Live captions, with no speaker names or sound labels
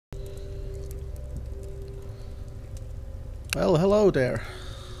Well, hello there.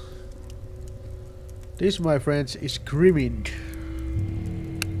 This, my friends, is Grimind.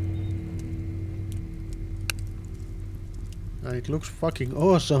 And it looks fucking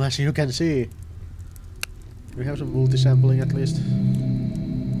awesome, as you can see. We have some multi-sampling at least.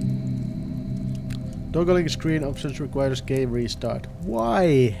 Toggling screen options requires game restart.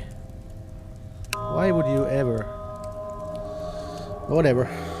 Why? Why would you ever? Whatever.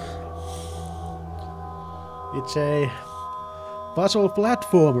 It's a puzzle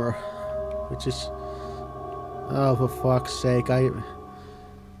platformer, which is... Oh, for fuck's sake, I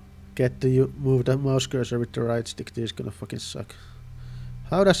get to move the mouse cursor with the right stick. This is gonna fucking suck.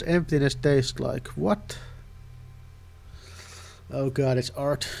 How does emptiness taste like? What? Oh god, it's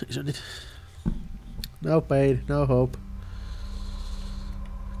art, isn't it? No pain, no hope.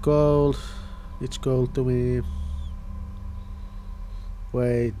 Cold. It's cold to me.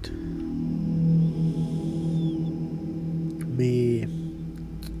 Wait. Me.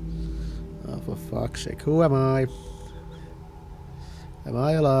 Oh, for fuck's sake. Who am I? Am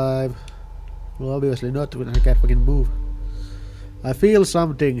I alive? Well, obviously not when I can't fucking move. I feel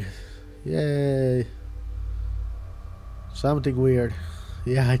something. Yay. Something weird.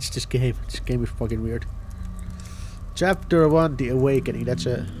 Yeah, it's this game. This game is fucking weird. Chapter 1, The Awakening. That's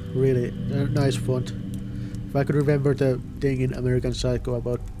a really nice font. If I could remember the thing in American Psycho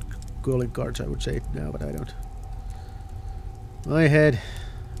about calling cards, I would say it now, but I don't. My head.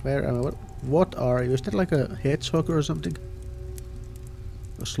 Where am I? What are you? Is that like a hedgehog or something?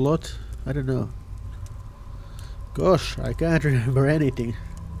 A slot? I don't know. Gosh, I can't remember anything.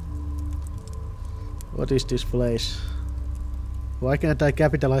 What is this place? Why can't I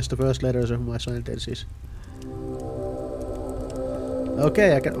capitalize the first letters of my sentences?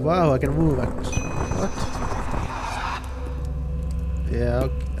 Okay, I can. Wow, I can move. What? Yeah.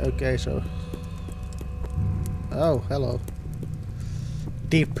 Okay. So. Oh, hello.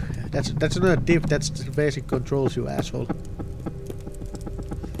 Dip. That's not a dip. That's the basic controls, you asshole.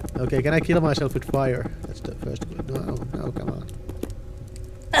 Okay, can I kill myself with fire? That's the first. No, no, come on.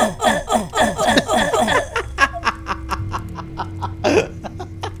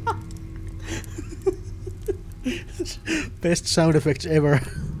 Best sound effects ever.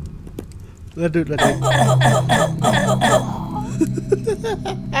 Let it.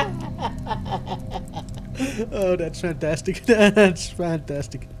 Oh, that's fantastic. That's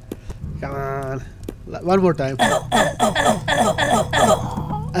fantastic. Come on. One more time.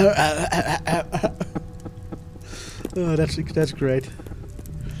 Oh, that's great.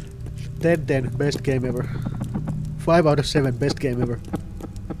 10/10, best game ever. 5 out of 7, best game ever.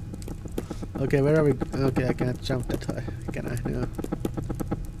 Okay, where are we? Okay, I can't jump that high. Can I? No.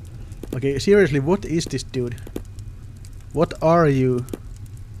 Okay, seriously, what is this dude? What are you?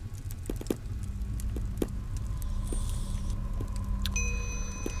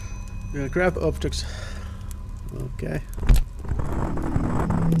 Grab objects. Okay.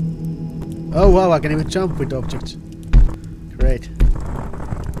 Oh wow, I can even jump with objects. Great.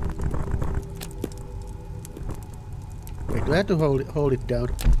 Wait, do I have to hold it down?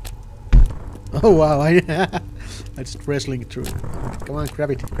 Oh wow, I just wrestling through. Come on,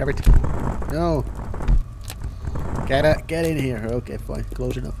 grab it, grab it. No. Get in here. Okay, fine,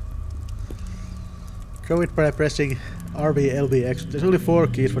 close enough. Throw it by pressing RB, LB, X. There's only 4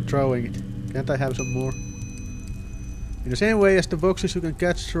 keys for throwing it. Can't I have some more? In the same way as the boxes, you can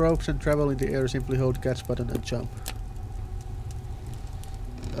catch ropes and travel in the air. Simply hold catch button and jump.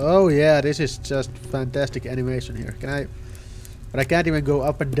 Oh yeah, this is just fantastic animation here. Can I? But I can't even go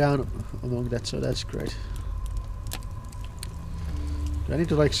up and down among that, so that's great. Do I need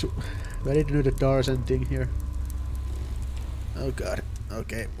to like? Do I need to do the Tarzan thing here? Oh god.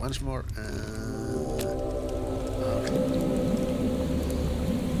 Okay, once more. Okay.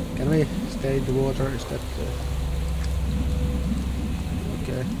 Can we stay in the water? Is that?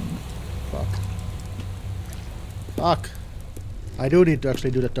 Okay. Fuck. Fuck. I do need to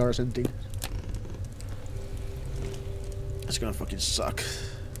actually do the Tarzan thing. It's gonna fucking suck.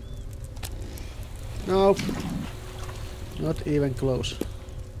 Nope. Not even close.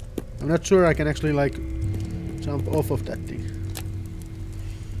 I'm not sure I can actually like jump off of that thing.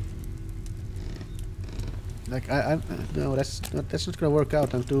 Like no, that's not gonna work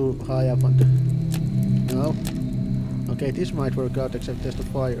out. I'm too high up on the. No. Okay, this might work out except there's the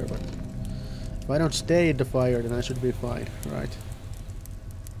fire, but if I don't stay in the fire, then I should be fine, right?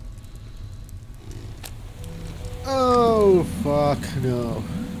 Oh fuck no.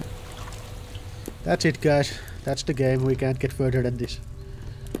 That's it, guys. That's the game. We can't get further than this.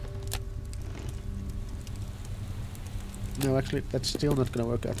 No, actually, that's still not gonna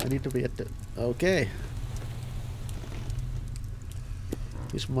work out. I need to be at the... Okay.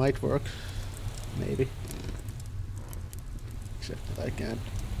 This might work. Maybe. Except that I can't.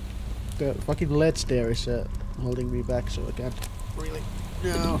 The fucking ledge there is holding me back, so I can't really.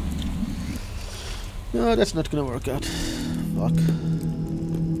 No. No, that's not gonna work out. Fuck.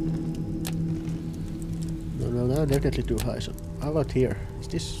 No, definitely too high. So how about here? Is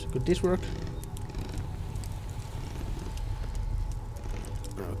this? Could this work?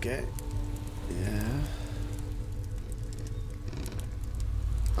 Okay. Yeah.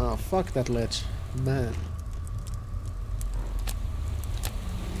 Oh, fuck that ledge. Man.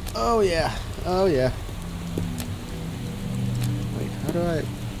 Oh yeah. Oh yeah. Wait, how do I...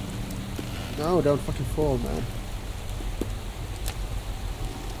 No, don't fucking fall, man.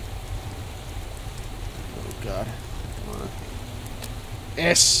 Oh god. Come on.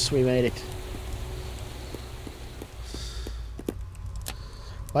 Yes, we made it.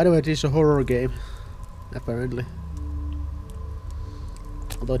 By the way, this is a horror game. Apparently.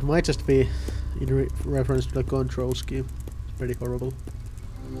 Although it might just be in reference to the control scheme. It's pretty horrible.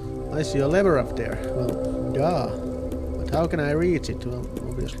 I see a lever up there. Well, duh. But how can I reach it? Well,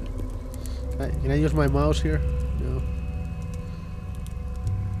 obviously. Can I use my mouse here? No.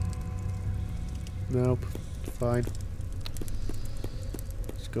 Nope. Fine.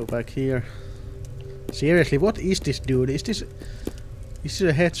 Let's go back here. Seriously, what is this dude? Is this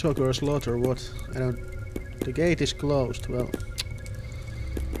a hedgehog or a slot or what? I don't... The gate is closed. Well...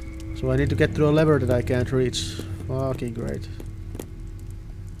 So I need to get through a lever that I can't reach. Fucking great.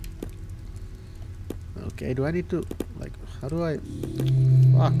 Okay, do I need to... Like, how do I...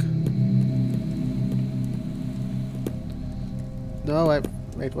 Fuck. No,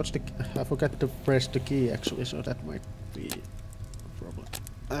 wait, what's the... I forgot to press the key actually, so that might be a problem.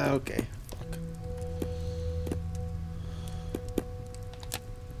 Okay, fuck.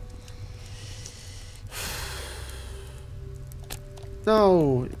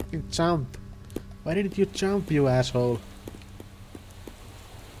 No, you jump. Why didn't you jump, you asshole?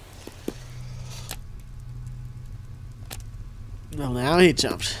 Well, now he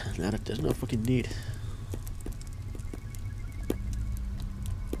jumps. Now that there's no fucking need.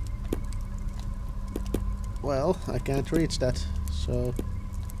 Well, I can't reach that, so...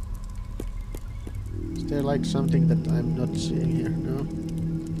 Is there like something that I'm not seeing here? No?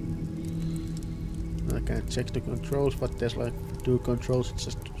 I can't check the controls, but there's like 2 controls, it's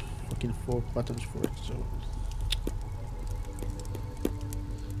just fucking 4 buttons for it, so...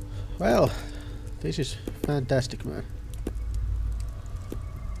 Well, this is fantastic, man.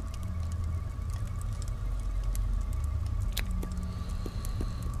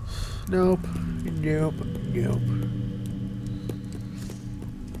 Nope, nope, nope.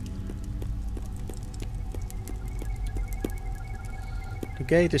 The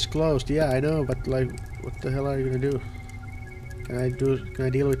gate is closed, yeah, I know, but like, what the hell are you gonna do? Can I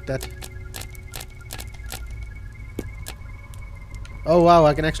deal with that? Oh wow,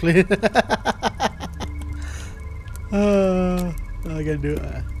 I can actually... I can do...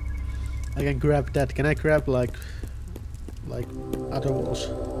 I can grab that. Can I grab like other walls?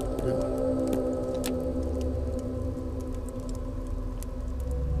 No.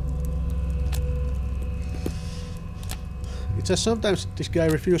 It's just sometimes this guy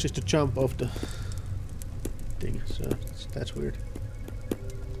refuses to jump off the thing, so that's weird.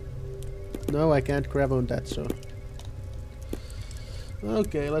 No, I can't grab on that, so...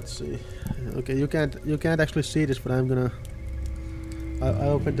 Okay, let's see. Okay, you can't actually see this, but I'm gonna... I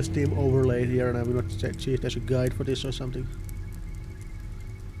opened the Steam overlay here, and I'm gonna see if there's a guide for this or something.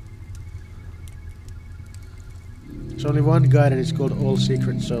 There's only one guide, and it's called All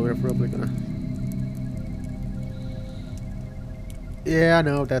Secrets, so we're probably gonna... Yeah,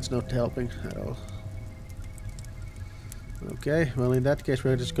 no, that's not helping at all. Okay, well in that case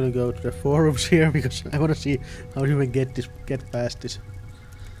we're just gonna go to the forums here because I wanna see how do we get past this.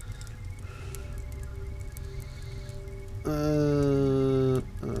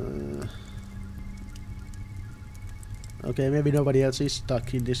 Okay, maybe nobody else is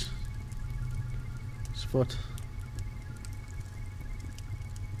stuck in this spot.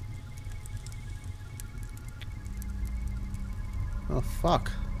 Oh fuck.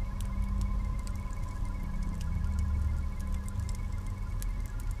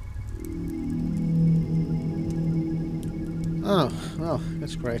 Oh, well,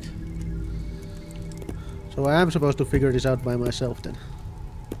 that's great. So I am supposed to figure this out by myself then.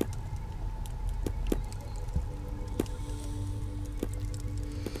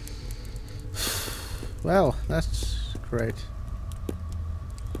 Well, that's great.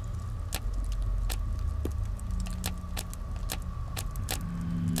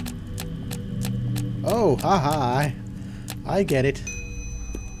 Oh, haha, I get it.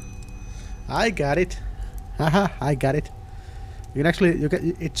 I got it. Haha, I got it. You can actually,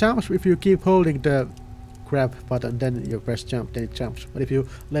 it jumps if you keep holding the grab button, then you press jump, then it jumps. But if you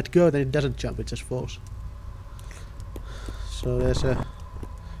let go, then it doesn't jump, it just falls. So there's a...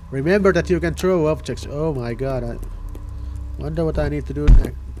 Remember that you can throw objects. Oh my god, I wonder what I need to do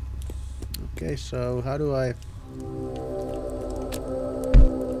next. Okay, so how do I...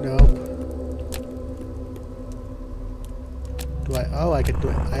 Nope. Do I... Oh, I can do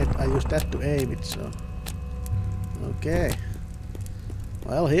it. I use that to aim it, so... Okay.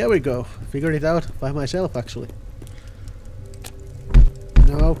 Well, here we go. Figured it out by myself, actually.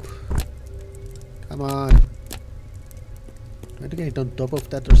 Nope. Come on. I think I get on top of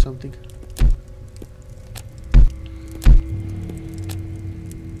that or something.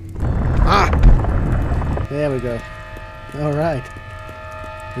 Ah! There we go. Alright.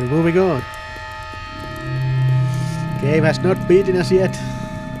 We're moving on. Game has not beaten us yet.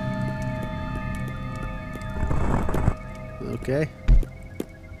 Okay.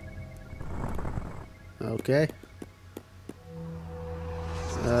 Okay.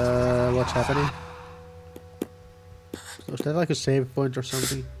 What's happening? Was that like a save point or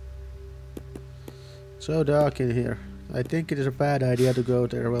something? So dark in here. I think it is a bad idea to go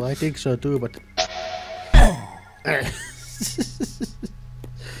there. Well, I think so too, but...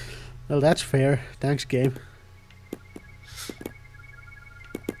 Well, that's fair. Thanks, game.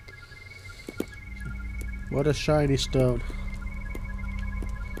 What a shiny stone.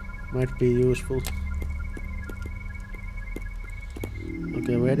 Might be useful.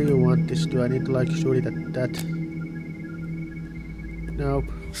 Okay, where do you want this? Do I need to like shoot it at that? Nope.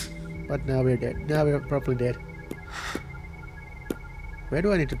 But now we're dead. Now we're probably dead. Where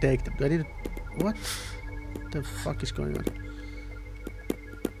do I need to take them? Do I need to... What the fuck is going on?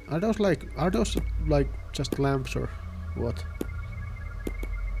 Are those like just lamps or what?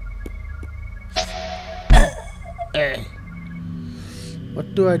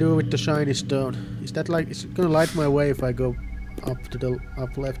 What do I do with the shiny stone? Is that like... Is it gonna light my way if I go up to the...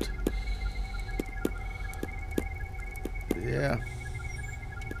 up left? Yeah.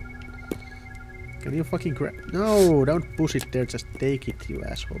 Can you fucking grab... No! Don't push it there, just take it, you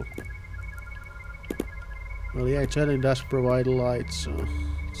asshole. Well, yeah, it certainly does provide light, so...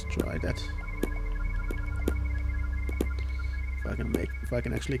 Let's try that. If I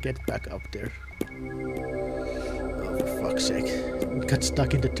can actually get back up there. Oh, for fuck's sake. It got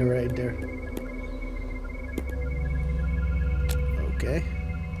stuck in the terrain there. Okay.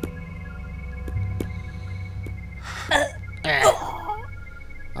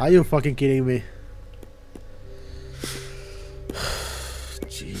 Are you fucking kidding me?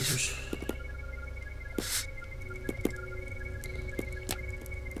 Jesus.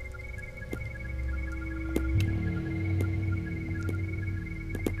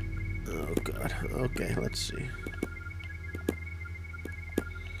 Oh god. Okay, let's see.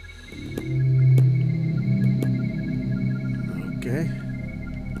 Okay.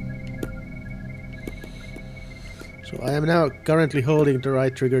 So I am now currently holding the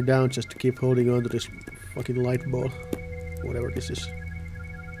right trigger down just to keep holding on to this fucking light ball. Whatever this is.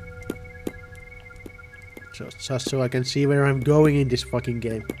 Just so I can see where I'm going in this fucking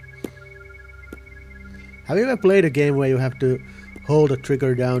game. Have you ever played a game where you have to hold the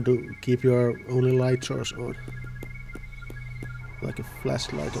trigger down to keep your only light source on? Like a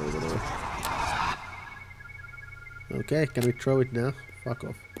flashlight or whatever. Okay, can we throw it now? Fuck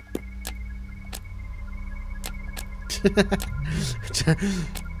off.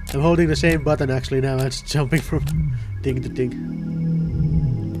 I'm holding the same button actually now, it's jumping from thing to thing.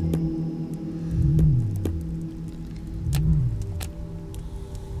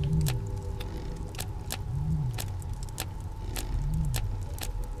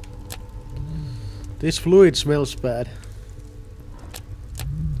 This fluid smells bad.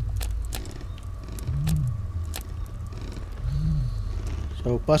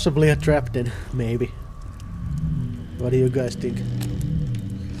 So possibly a trap then, maybe. What do you guys think?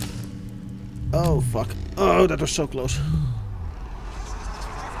 Oh fuck. Oh, that was so close.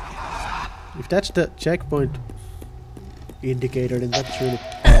 If that's the checkpoint indicator, then that's really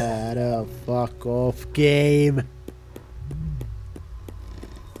bad. Oh, fuck off, game.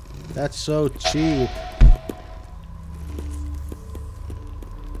 That's so cheap.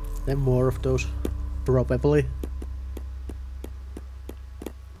 Then more of those, probably.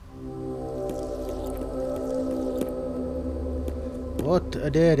 What a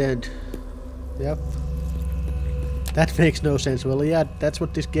dead end. Yep. That makes no sense. Well, yeah, that's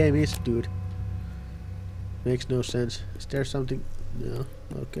what this game is, dude. Makes no sense. Is there something? No.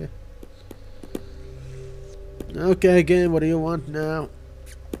 Okay. Okay, game, what do you want now?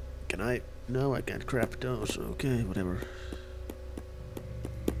 Can I No, I can't grab those. Okay, whatever.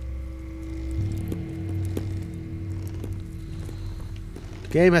 The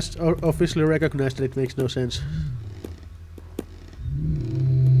game has officially recognized that it makes no sense.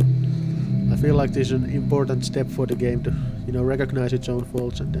 I feel like this is an important step for the game to, you know, recognize its own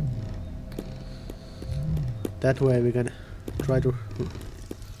faults, and then that way we can try to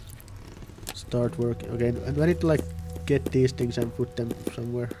start working again. And I need to like get these things and put them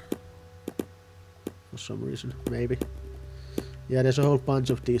somewhere for some reason, maybe. Yeah, there's a whole bunch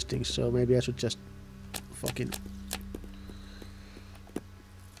of these things, so maybe I should just fucking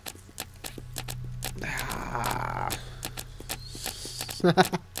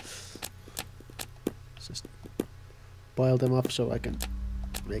just pile them up so I can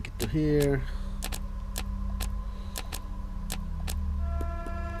make it to here.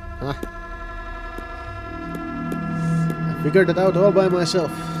 Huh. I figured it out all by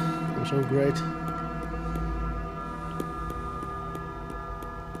myself. It was so great.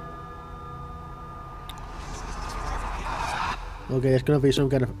 Okay, there's gonna be some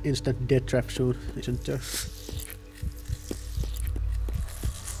kind of instant death trap soon, isn't there?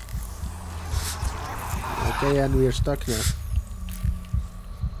 Okay, and we are stuck now.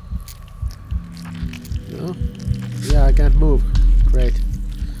 No? Yeah, I can't move. Great.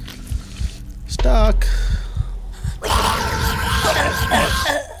 Stuck!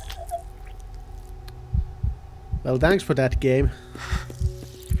 Well, thanks for that game.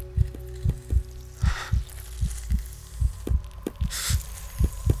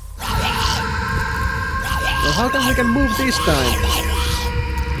 Well, how come we can move this time?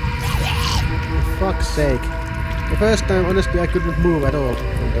 For fuck's sake. The first time, honestly, I couldn't move at all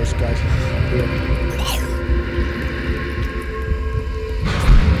from those guys. Here.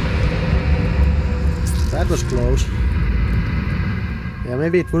 That was close. Yeah,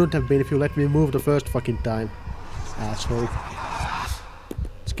 maybe it wouldn't have been if you let me move the first fucking time. Asshole.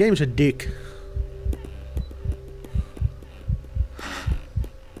 This game's a dick.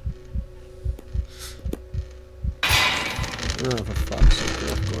 Oh, for fuck's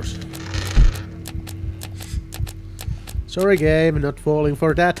sake, of course. Sorry game, not falling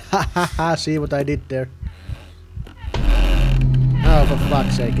for that. Ha ha ha, see what I did there. Oh, for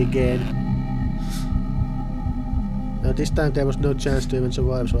fuck's sake, again. Now this time there was no chance to even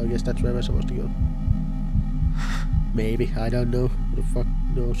survive, so I guess that's where we're supposed to go. Maybe, I don't know. Who the fuck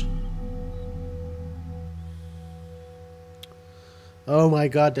knows? Oh my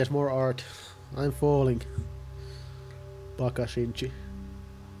god, there's more art. I'm falling. Baka Shinji.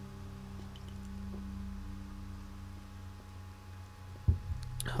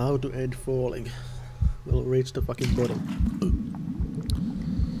 How to end falling. We'll reach the fucking bottom.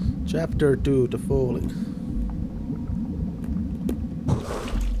 Chapter 2, the falling.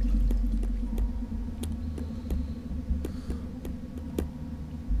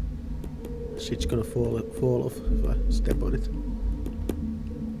 Shit's gonna fall off if I step on it.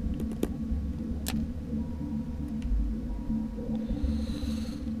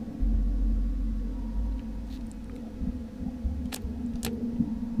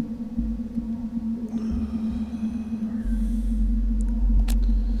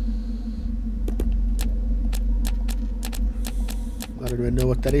 I don't even know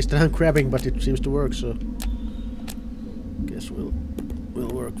what that is that I'm grabbing, but it seems to work, so guess we'll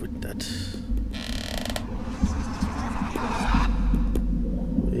work with that.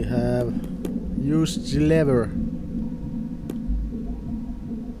 We have used the lever.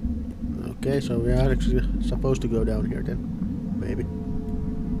 Okay, so we are actually supposed to go down here then, maybe.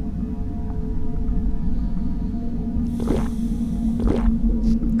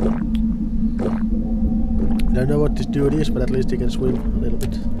 I don't know what this dude is, but at least he can swim a little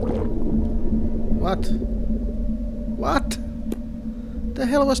bit. What? What? The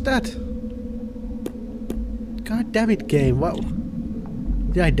hell was that? God damn it, game. Wow.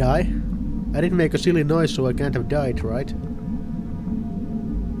 Did I die? I didn't make a silly noise, so I can't have died, right?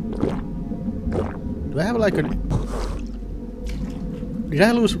 Do I have like a... Did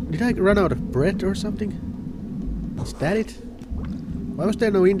I run out of breath or something? Is that it? Why was there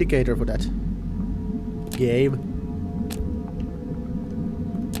no indicator for that? Game.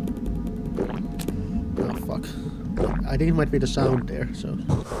 Oh fuck. I think it might be the sound there, so...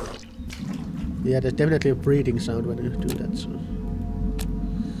 Yeah, there's definitely a breathing sound when you do that, so...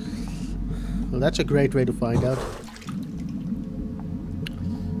 Well, that's a great way to find out.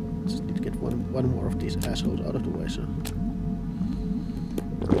 Just need to get one more of these assholes out of the way, so...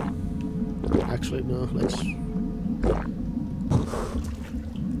 Actually, no, let's...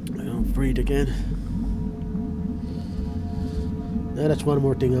 I don't breathe again. That's one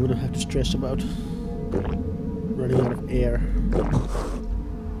more thing I'm gonna have to stress about. Running out of air.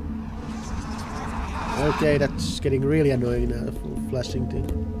 Okay, that's getting really annoying now, the full flashing thing.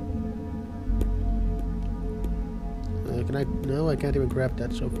 Can I? No, I can't even grab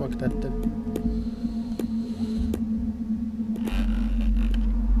that, so fuck that then.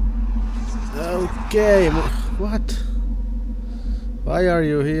 Okay, what? Why are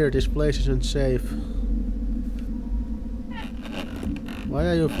you here? This place isn't safe. Why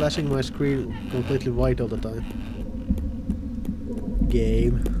are you flashing my screen completely white all the time?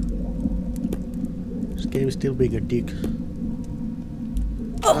 Game. This game is still being a dick.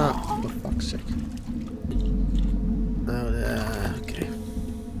 Ah, for fuck's sake. Oh, okay.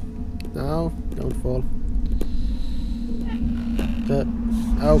 No, don't fall.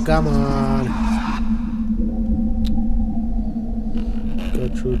 Oh, come on. Go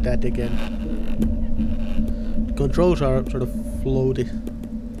through that again. The controls are sort of floaty,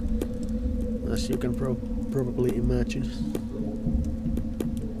 as you can probably imagine.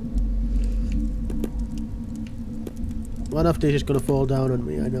 One of these is gonna fall down on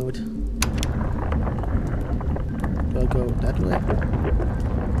me, I know it. Do I go that way?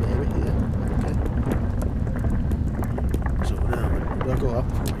 Maybe, yeah, okay. So now, do I go up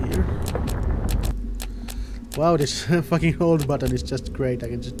from here? Wow, this fucking hold button is just great, I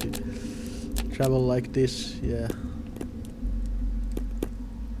can just travel like this, yeah.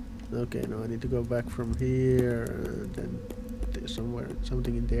 Okay, now I need to go back from here, and then there's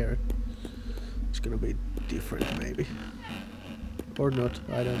something in there. It's gonna be different, maybe. Or not,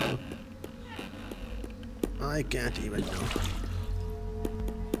 I don't know. I can't even know.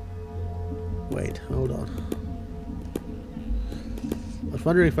 Wait, hold on. I was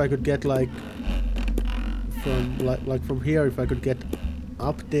wondering if I could get like from here, if I could get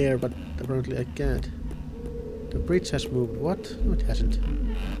up there, but apparently I can't. The bridge has moved. What? No, it hasn't.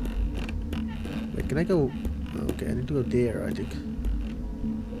 Wait, can I go? Okay, I need to go there, I think.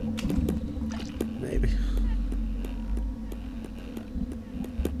 Maybe.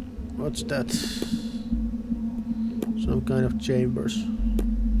 What's that? Some kind of chambers.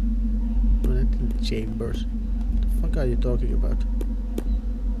 No, that isn't chambers. What the fuck are you talking about?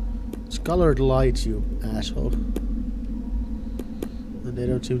 It's colored lights, you asshole. And they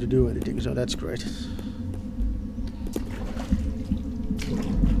don't seem to do anything, so that's great.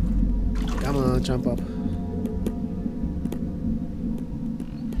 Come on, jump up.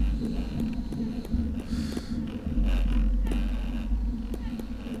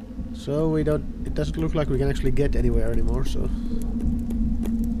 So we don't... It doesn't look like we can actually get anywhere anymore, so...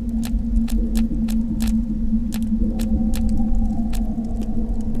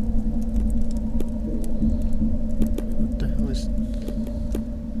 What the hell is...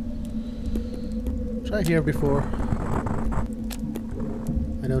 Was I here before?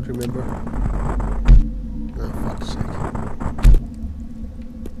 I don't remember. Oh, fuck's sake.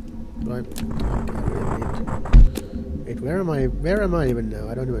 Do I really need to... Wait, where am I even now?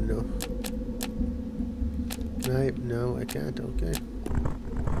 I don't even know. No, I can't, okay.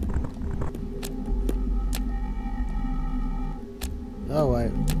 Oh,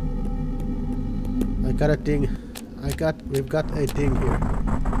 I got a thing. We've got a thing here.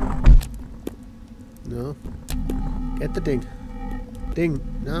 No. Get the thing. Thing.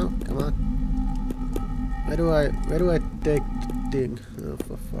 No, come on. Where do I take the thing? Oh,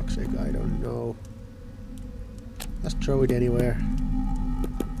 for fuck's sake, I don't know. Let's throw it anywhere.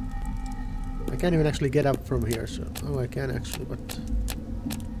 I can't even actually get up from here, so... Oh, I can actually, but...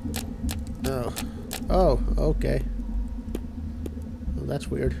 Oh. Oh, okay. Well, that's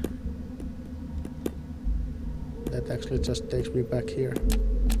weird. That actually just takes me back here.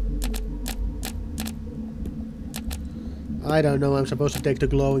 I don't know, I'm supposed to take the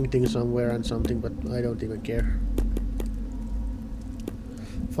glowing thing somewhere and something, but I don't even care.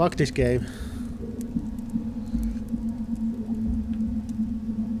 Fuck this game.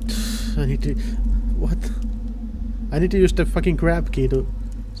 I need to... What? I need to use the fucking grab key to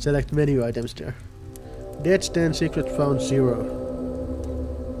select menu items there. Dead Stand Secret Found 0.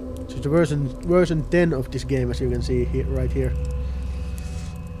 So it's the version 10 of this game, as you can see here, right here.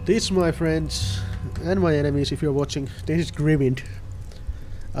 This, my friends, and my enemies, if you're watching, this is Grimind.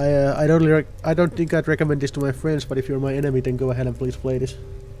 I don't think I'd recommend this to my friends, but if you're my enemy, then go ahead and please play this.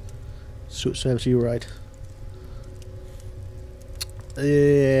 Serves you right.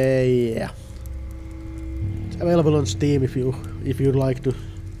 Yeah. It's available on Steam if you'd like to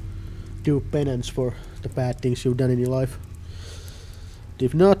do penance for the bad things you've done in your life.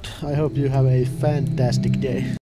 If not, I hope you have a fantastic day.